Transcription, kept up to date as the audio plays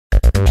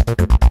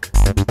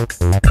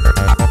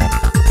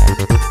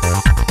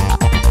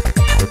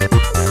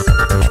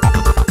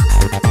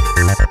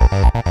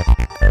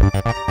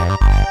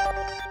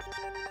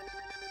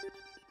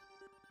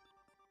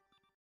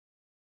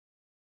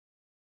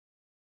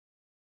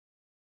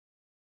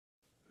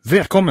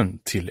Välkommen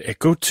till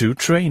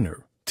Eco2Trainer,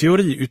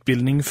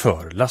 teoriutbildning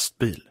för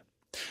lastbil.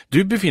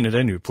 Du befinner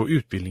dig nu på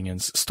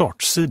utbildningens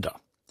startsida.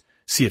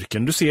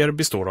 Cirkeln du ser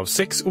består av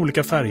 6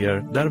 olika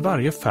färger där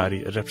varje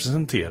färg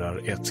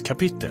representerar ett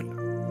kapitel.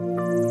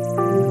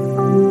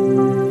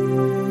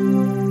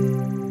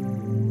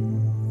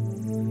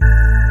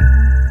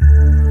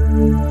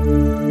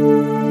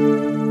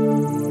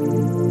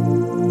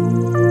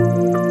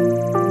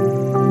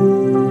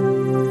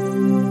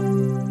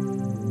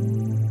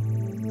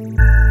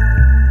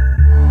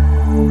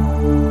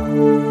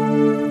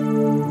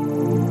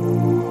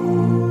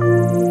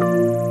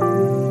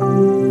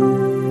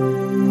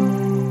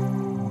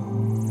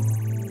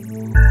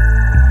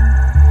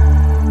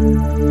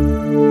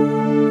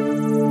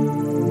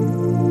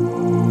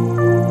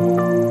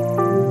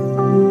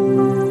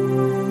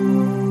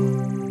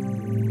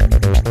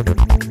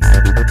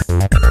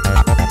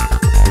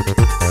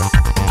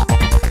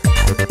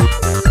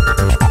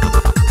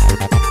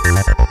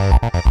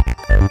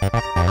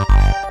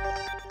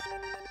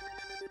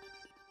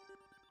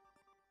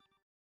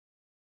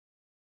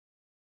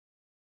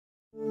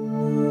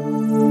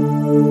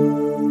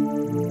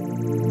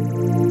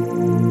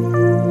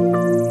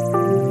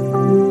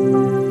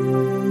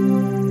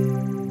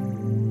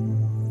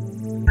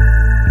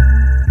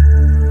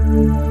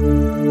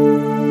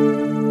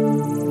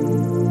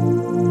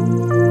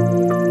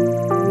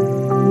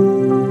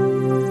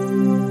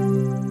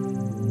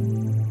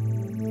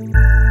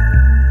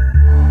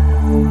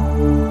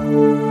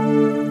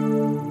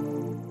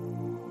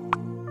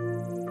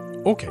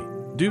 Okej,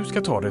 du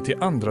ska ta dig till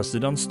andra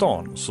sidan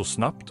stan så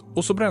snabbt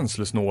och så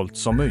bränslesnålt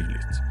som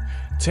möjligt.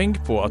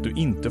 Tänk på att du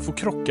inte får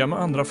krocka med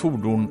andra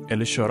fordon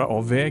eller köra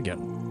av vägen.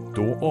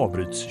 Då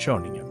avbryts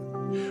körningen.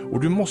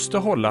 Och du måste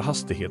hålla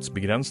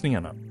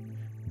hastighetsbegränsningarna.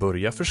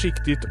 Börja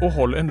försiktigt och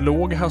håll en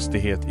låg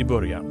hastighet i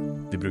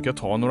början. Det brukar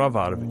ta några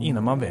varv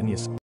innan man vänjer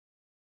sig.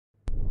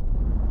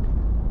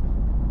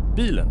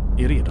 Bilen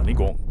är redan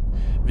igång.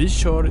 Vi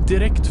kör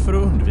direkt för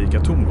att undvika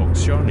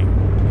tomgångskörning.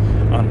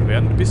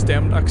 Använd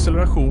bestämd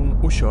acceleration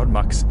och kör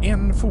max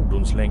en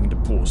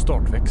fordonslängd på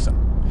startväxeln.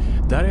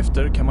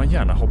 Därefter kan man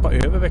gärna hoppa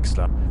över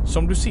växlar.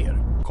 Som du ser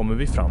kommer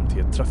vi fram till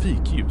ett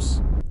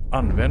trafikljus.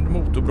 Använd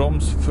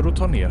motorbroms för att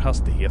ta ner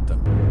hastigheten.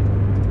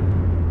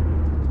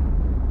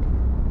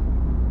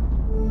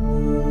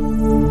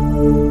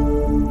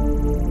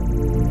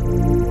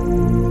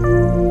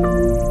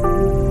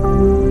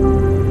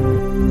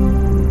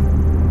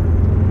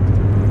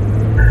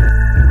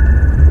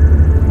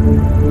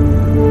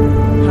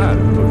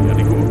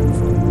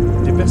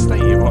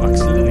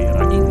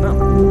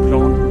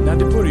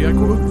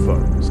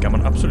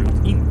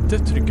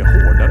 Trycka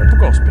hårdare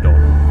på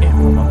gaspedalen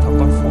än om man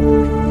tappar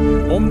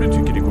fart. Om du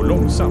tycker det går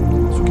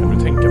långsamt så kan du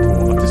tänka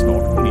på